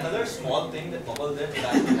think another small thing that mobile did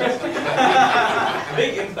that has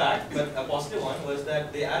big impact, but a positive one, was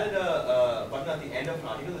that they added a button at the end of an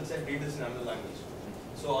article that said read this in another language.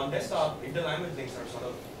 So on desktop, interlanguage links are sort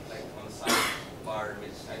of like on the side bar,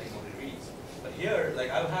 which I think nobody reads. But here, like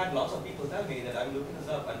I've had lots of people tell me that I'm looking this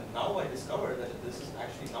up, and now I discovered that this is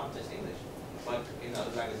actually not just English, but in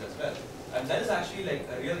other languages as well. And that is actually like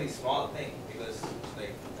a really small thing, because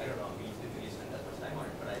like, I don't know, we didn't really spend that much time on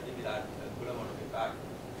it, but I think it had a good amount of impact,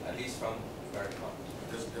 at least from where it comes.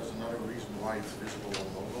 There's another reason why it's visible on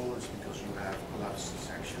mobile is because you have collapsed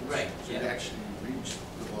sections. Right. So you actually reach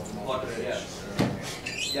the bottom of the page.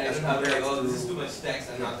 Yeah, I don't have like, oh, this is too much text,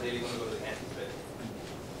 I'm not really going to go to the end of it.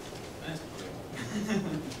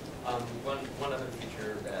 One other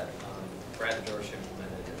feature that Brad and George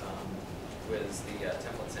implemented was the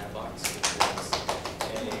template sandbox,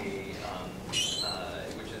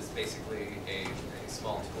 which is basically a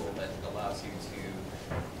small tool that allows you to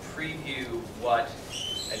preview what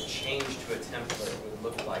a change to a template would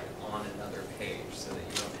look like on another page, so that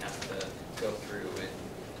you don't have to go through it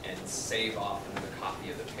and save off another copy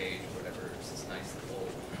of the page or whatever. It's this nice little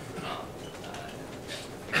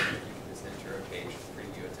you can just enter a page,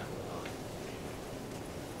 preview a template on.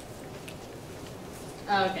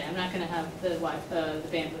 Okay, I'm not going to have the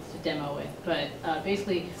bandwidth to demo it, but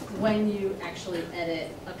basically, when you actually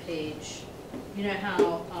edit a page, you know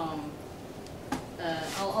how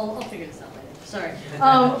I'll figure this out later. Sorry,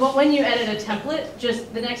 but when you edit a template,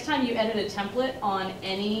 just the next time you edit a template on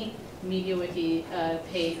any MediaWiki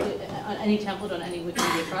page, any template on any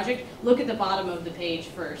Wikimedia project, look at the bottom of the page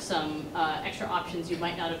for some extra options you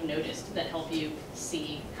might not have noticed that help you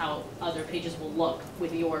see how other pages will look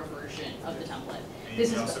with your version of the template. And you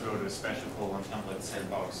can also go to a special pull on template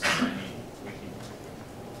sandbox on any wiki.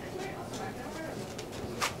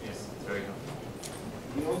 Yes, it's very helpful.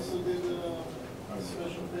 We also did a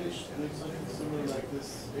special page doing something similar like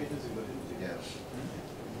this ages ago, didn't you? Yeah.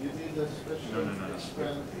 You did a special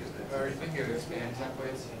expand. Are you thinking of expand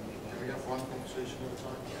templates? Can we have one conversation at a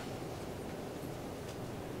time?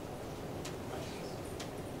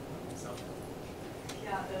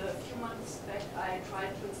 Yeah, a few months back I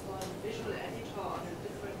tried to install a visual editor on a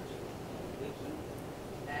different wiki,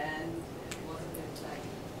 and it was a bit like,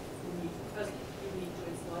 first you need to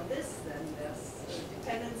install this, then there's a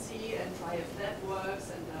dependency, and try if that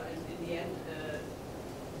works, and in the end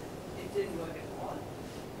it didn't work at all.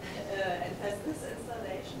 And has this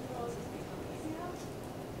installation process become easier?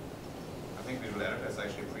 I think visual editor is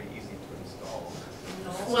actually pretty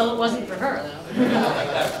Well, it wasn't for her, though.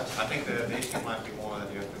 I think the issue might be more that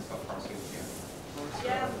you have to stop parsing again.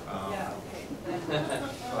 Okay.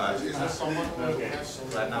 But Is there someone who okay. has some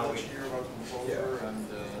Right now knowledge here about Composer and?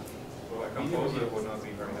 Well, a composer would not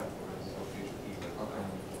be very helpful for PHP, but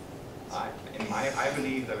I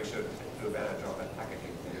believe that we should do a better job at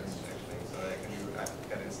packaging things actually, so I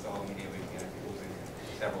can install MediaWiki and using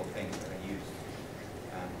several things that I use,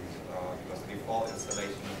 and because the default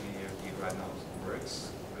installation of MediaWiki right now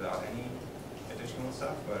works without any additional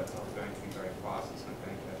stuff, but it's not going to be very fast. It's not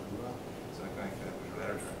going to have Lua, it's not going to have visual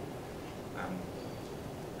editor, and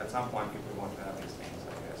at some point people want to have these things,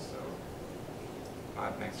 I guess. So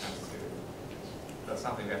it makes sense to. That's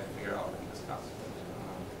something we have to figure out and discuss.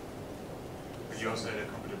 But you also had a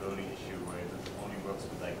compatibility issue where it only works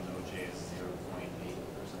with like Node.js 0.8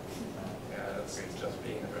 or something like that. Yeah, that's just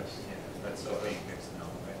being addressed. Yeah, that's still being fixed now,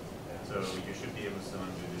 right? Yeah. So you should be able to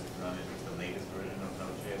just run it with the latest version of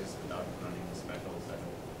Node.js without running the special set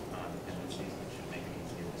of dependencies, which should make it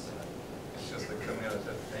easier to set up. It's just the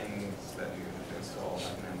cumulative things that you have to install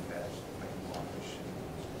like an embed, like Monkish and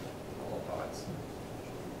all parts.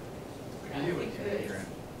 MediaWiki Vendor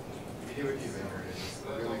is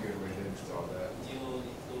a really good way to install that. You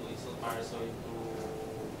need to install Parasol to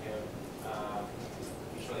have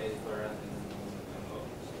visual editor and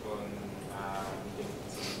on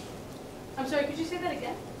MediaWiki. I'm sorry, could you say that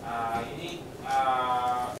again? You need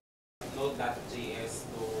Node.js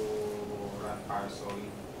to run Parasol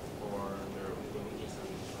for your MediaWiki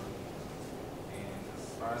solution. And as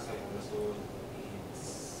far as I understood,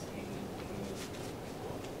 it's in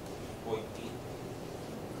 0.8.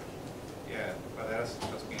 Yeah, but that's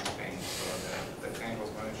just being changed. So the change was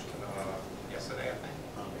merged yesterday, I think.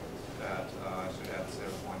 That should have 0.10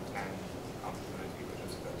 compatibility, which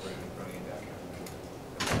is the version running that.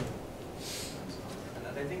 And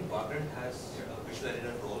I think Vagrant has a visual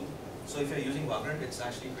editor role. So if you're using Vagrant, it's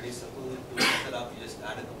actually pretty simple to set it up. You just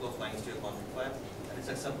add a couple of lines to your config file, and it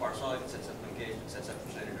sets up Parasol, it sets up Linkage, it sets up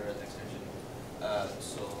visual editor as an extension.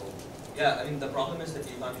 So yeah, I mean the problem is that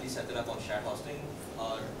you can't really set it up on shared hosting,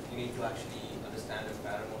 or you need to actually understand a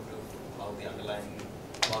paramount of how the underlying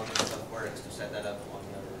Vagrant stuff works to set that up on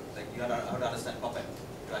your, like you have to understand Puppet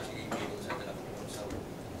to actually be able to set that up on your own server.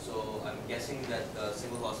 So I'm guessing that the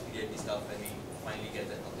single host PHP stuff, when we finally get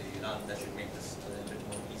that completely done, that should make this a little bit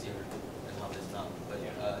more easier than how it is now. But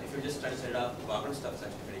if you're just trying to set it up, Vagrant stuff is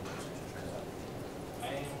actually pretty good, so you should try that out.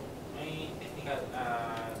 My technical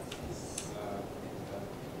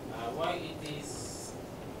why it is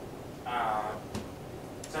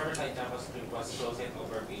server-side JavaScript was chosen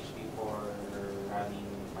over PHP for running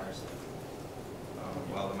Parasol?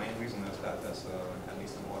 Well, the main reason is that there's at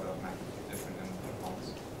least an order of magnitude different in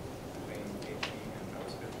performance between PHP and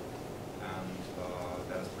JavaScript, and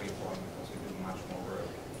that is pretty important because we do much more work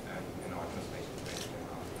in our translation to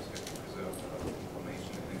HTML because we have to preserve a lot of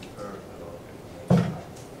information and infer a lot of information,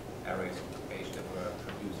 like arrays of the page that were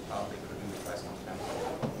partly produced by some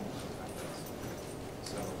template.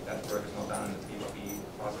 So that work is not done in the PHP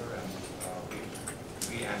parser, and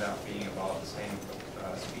we end up being about the same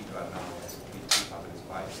speed right now as PHP parser is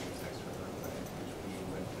 5 speeds extra than PHP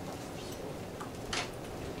went much more slower.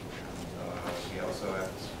 And we also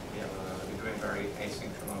have we're doing very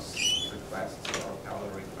asynchronous requests or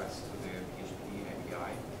parallel requests to the PHP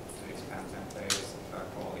API to expand templates,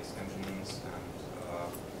 call extensions, and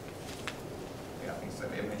things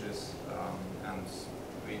like images, and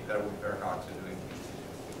that would be very hard to do in PHP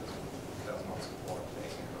because it does not support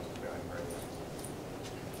asynchronous querying very well.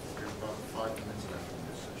 We have about 5 minutes left in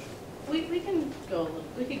this session. We can go.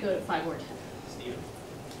 We could go to 5 or 10. Steve,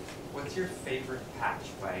 what's your favorite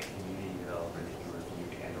patch by a community developer that you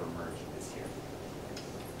reviewed and or merged this year?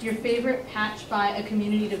 Your favorite patch by a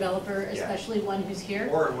community developer, especially one who's here?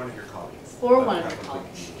 Or one of your colleagues. Or one of your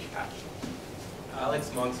colleagues.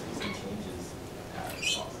 Alex Monk's recent changes.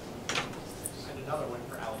 Awesome. And another one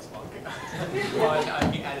for Alex Monk.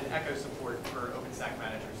 One, he added echo support for OpenStack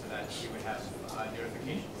Manager so that you would have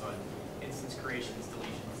notifications on instance creations,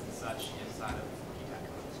 deletions, and such inside of PTAC.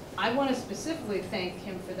 I want to specifically thank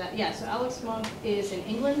him for that. Yeah, so Alex Monk is in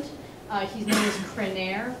England. He's known as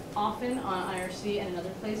Crenair often on IRC and in other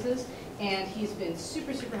places, and he's been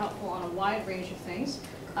super, super helpful on a wide range of things.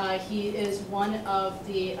 He is one of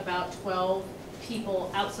the about 12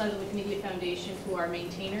 people outside of the Wikimedia Foundation who are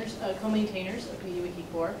maintainers, co-maintainers of MediaWiki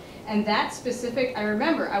Core. And that specific, I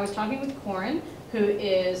remember, I was talking with Corin, who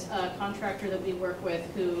is a contractor that we work with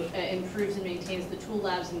who improves and maintains the Tool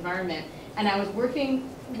Labs environment. And I was working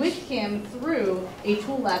with him through a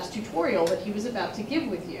Tool Labs tutorial that he was about to give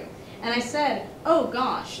with you. And I said, oh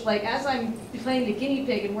gosh, like as I'm playing the guinea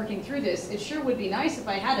pig and working through this, it sure would be nice if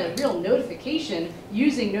I had a real notification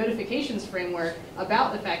using notifications framework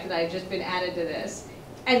about the fact that I had just been added to this.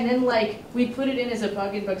 And then like we put it in as a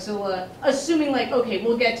bug in Bugzilla, assuming like, okay,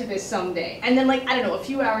 we'll get to this someday. And then like, I don't know, a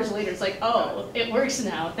few hours later, it's like, oh, it works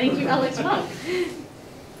now. Thank you, Alex Monk.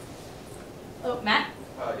 Oh, Matt?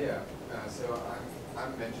 Yeah, so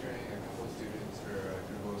I'm mentoring a couple of students for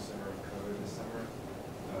Google Summer of Code this summer.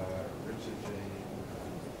 Richard Jane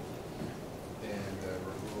and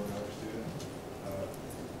Rahul, another student.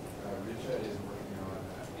 Richard is working on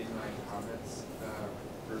inline comments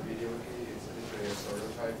for VideoWiki. It's literally a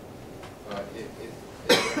prototype. You can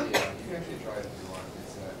actually try it if you want.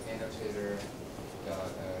 It's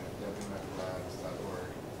annotator.wmatlabs.org,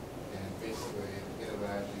 and basically it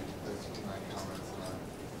allows you to post inline comments on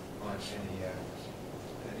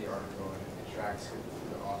any article, and it tracks who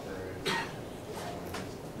the author is,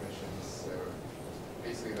 permissions. So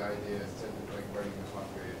basically the idea is to like writing a blog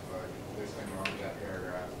page, like there's something wrong with that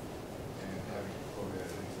paragraph, and having to quote it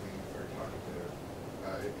and something or talking to.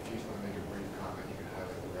 If you just want to make a brief comment, you can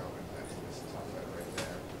highlight the relevant text and just talk about it right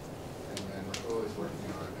there. And then Rahul is working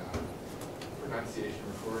on pronunciation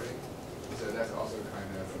recording, so that's also kind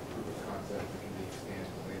of a proof of concept that can be expanded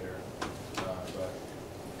later. But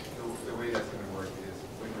the way that's going to work is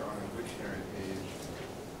when you're on a Wiktionary page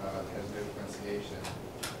that has no pronunciation,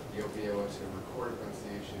 you'll be able to record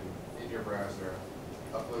pronunciation in your browser,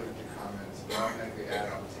 upload it to comments, automatically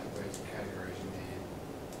add all the templates and categories you need,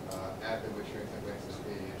 add the Wiktionary templates to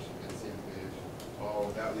the page, and save the page, all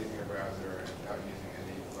without leaving your browser and without using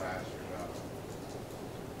any Flash or Java.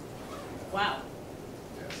 Wow.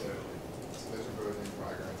 Yeah, so those are both in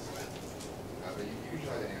progress. But you can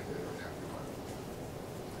try to answer it right now if you want.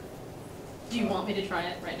 Do you want me to try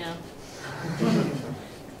it right now?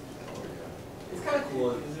 It's kind of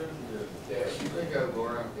cool. Yeah, you think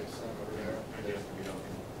Laura gets some over there?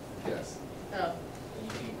 Yes. Oh. You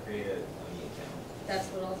can create a dummy account. That's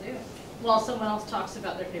what I'll do. While someone else talks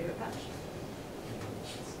about their favorite patch.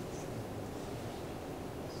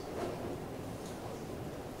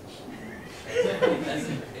 That's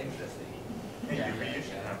interesting. Yeah, you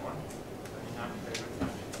should have one.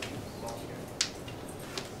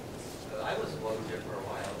 I was a volunteer for a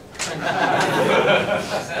while.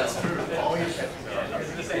 That's true. Always kept me going. I was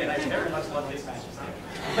going to say, and I very much love these matches. Thank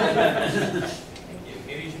you.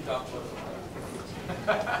 Maybe you should talk about it.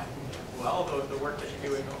 Well, the work that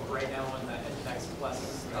you're doing right now on the Nginx Plus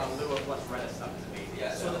is a little of what Redis stuff is being.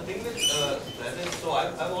 Yeah, so the thing with Redis, so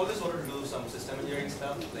I've always wanted to do some system engineering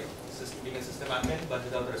stuff, like being a system admin, but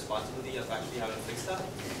without the responsibility of actually having to fix stuff.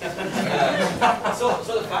 So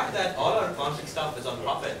the fact that all our config stuff is on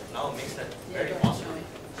Puppet now makes that very possible.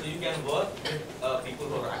 So you can work with people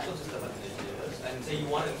who are actual system administrators and say you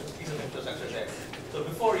want a piece of infrastructure there. So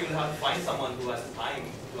before you will have to find someone who has the time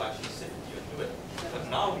to actually sit with you and do it. But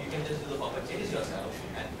now you can just do the Puppet changes yourself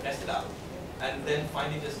and test it out. And then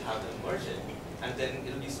finally just have them merge it. And then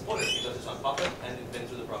it'll be supported because it's on Puppet and it went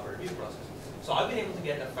through the proper review process. So I've been able to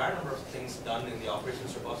get a fair number of things done in the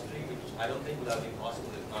operations repository, which I don't think would have been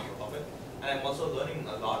possible if not for Puppet. And I'm also learning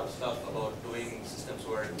a lot of stuff about doing systems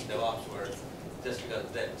work, DevOps work, just because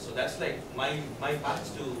of that. So that's like my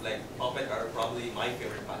patches to like Puppet are probably my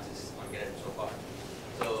favorite patches on GitHub so far.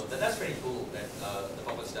 So that's pretty cool that the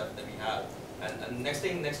Puppet stuff that we have. And next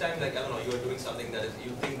time, like I don't know, you're doing something that is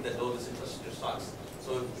you think that this infrastructure sucks.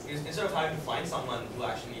 So instead of having to find someone who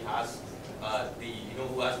actually has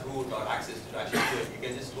who has root or access to actually do it, you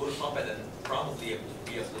can just go to Puppet and probably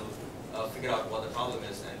be able to figure out what the problem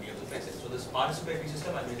is and be able to fix it. So this participatory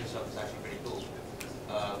system admin stuff is actually pretty cool,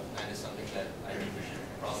 and it's something that I think we should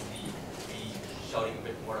probably be shouting a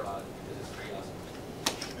bit more about because it's pretty awesome.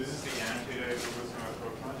 This is the annotator Google Summer Pro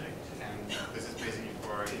project, and this is basically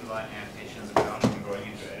for inline annotations without even going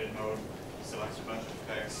into edit mode. Select a bunch of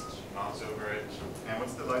text, mouse over it. And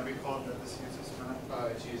what's the library called that this uses, Matt?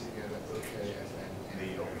 It's using an OKFN.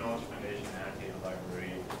 The Open Knowledge Foundation Annotated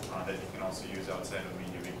Library that you can also use outside of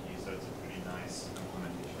MediaWiki, so it's a pretty nice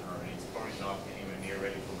implementation already. It's probably not anywhere near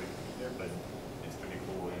ready for Wikimedia, but it's pretty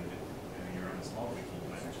cool, and if you're on a small wiki,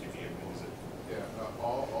 you might actually be able to use it. Yeah,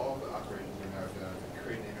 all the operations are now done.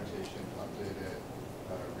 Create an annotation, update it,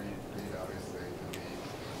 read obviously, delete,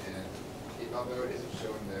 and although it isn't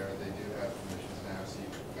shown there, they do have permissions now, so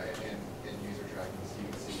you and user tracking, so you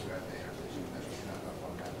can see who had the annotation. That's just not up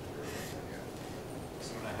on that version yet.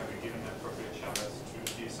 So when I have you given that appropriate shout outs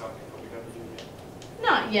to socket for WW yet?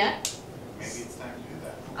 Not yet. Maybe it's time to do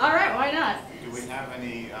that. All right, why not? Do we have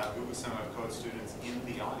any Google Summer Code students in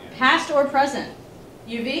the audience? Past or present?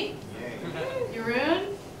 UV? Yay.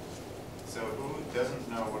 Jeroen? So who doesn't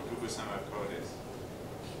know what Google Summer of Code is?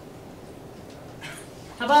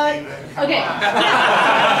 How about, okay.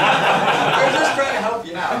 We're just trying to help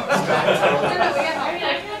you out.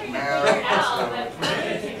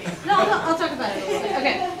 No, I'll talk about it a little bit.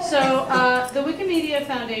 Okay, so the Wikimedia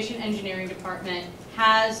Foundation Engineering Department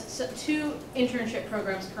has two internship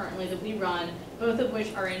programs currently that we run, both of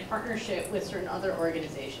which are in partnership with certain other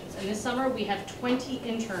organizations. And this summer we have 20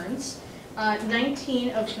 interns,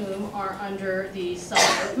 19 of whom are under the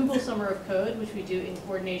Google Summer of Code, which we do in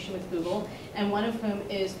coordination with Google, and one of whom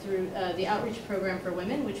is through the Outreach Program for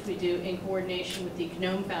Women, which we do in coordination with the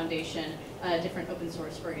GNOME Foundation, a different open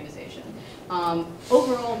source organization.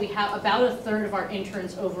 Overall, we have about a third of our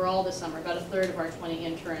interns overall this summer, about a third of our 20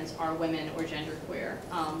 interns are women or genderqueer,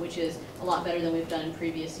 which is a lot better than we've done in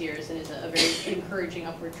previous years and is a very encouraging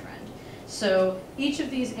upward trend. So each of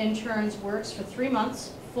these interns works for 3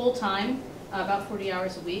 months, full-time, about 40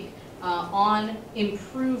 hours a week, on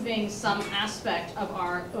improving some aspect of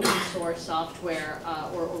our open source software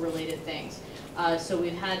or related things. So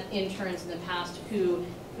we've had interns in the past who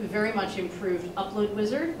very much improved Upload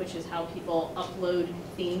Wizard, which is how people upload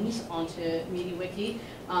themes onto MediaWiki.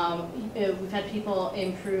 We've had people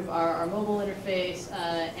improve our mobile interface,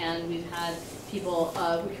 and we've had people,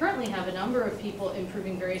 we currently have a number of people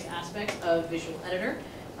improving various aspects of Visual Editor.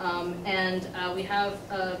 And we have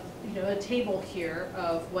a table here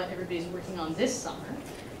of what everybody's working on this summer.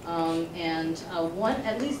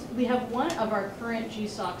 At least we have one of our current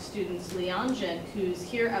GSOC students, Leonjen, who's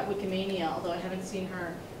here at Wikimedia, although I haven't seen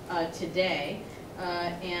her today.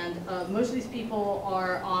 Most of these people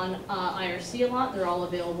are on IRC a lot. They're all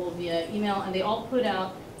available via email, and they all put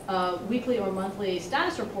out weekly or monthly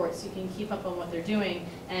status reports so you can keep up on what they're doing.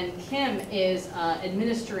 And Kim is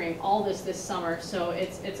administering all this summer, so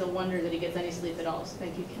it's a wonder that he gets any sleep at all. So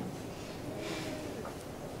thank you, Kim.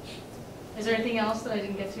 Is there anything else that I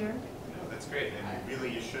didn't get to here? No, that's great, and really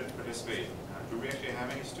you should participate. Do we actually have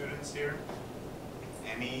any students here?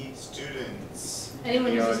 Any students?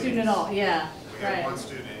 Anyone who's a student at all, yeah. We have one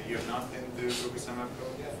student. You have not been to Google Summer of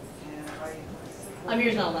Code yet?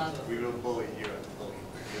 Amir's not allowed. We will bully you at the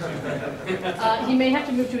bully. He may have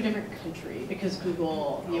to move to a different country because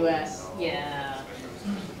Google US, yeah.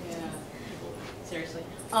 Seriously.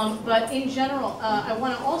 But in general, I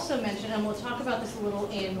want to also mention, and we'll talk about this a little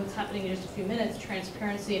in what's happening in just a few minutes,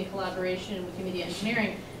 transparency and collaboration in Wikimedia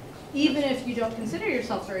engineering. Even if you don't consider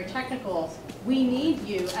yourself very technical, we need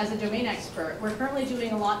you as a domain expert. We're currently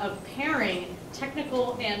doing a lot of pairing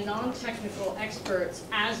technical and non-technical experts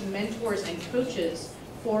as mentors and coaches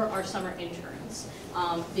for our summer interns.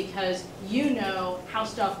 Because you know how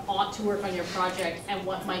stuff ought to work on your project and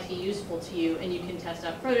what might be useful to you, and you can test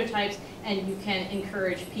out prototypes, and you can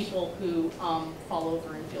encourage people who fall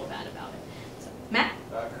over and feel bad about it. So, Matt?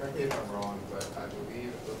 Correct me if I'm wrong, but I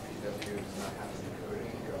believe OPW does not have to be coding.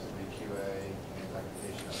 You can also be QA and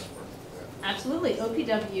documentation and work with that. Absolutely.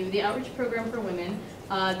 OPW, the Outreach Program for Women,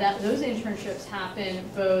 those internships happen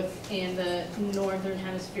both in the Northern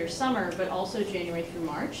Hemisphere summer, but also January through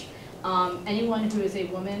March. Anyone who is a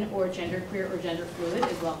woman or genderqueer or gender fluid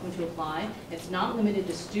is welcome to apply. It's not limited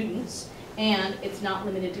to students, and it's not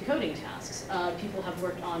limited to coding tasks. People have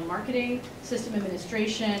worked on marketing, system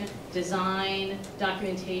administration, design,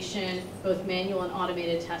 documentation, both manual and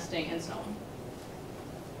automated testing, and so on.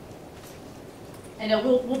 And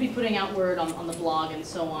we'll be putting out word on the blog and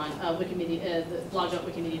so on, Wikimedia, the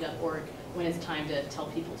blog.wikimedia.org, when it's time to tell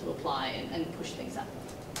people to apply and push things up.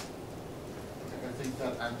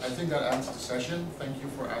 I think that ends the session. Thank you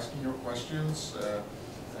for asking your questions.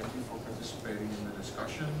 Thank you for participating in the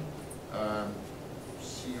discussion.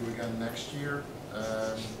 See you again next year.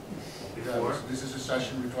 This is a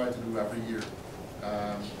session we try to do every year.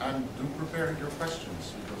 And do prepare your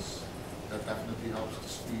questions, because that definitely helps the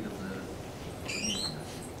speed of the meeting.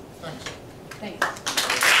 Thanks. Thanks.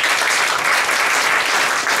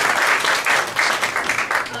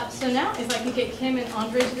 So now, if I can get Kim and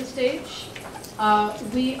Andre to the stage.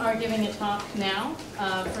 We are giving a talk now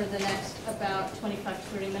for the next about 25 to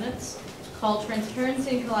 30 minutes called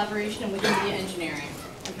Transparency and Collaboration in Wikimedia Engineering.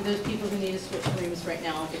 And for those people who need to switch rooms right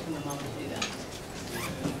now, I'll give them a moment to do that.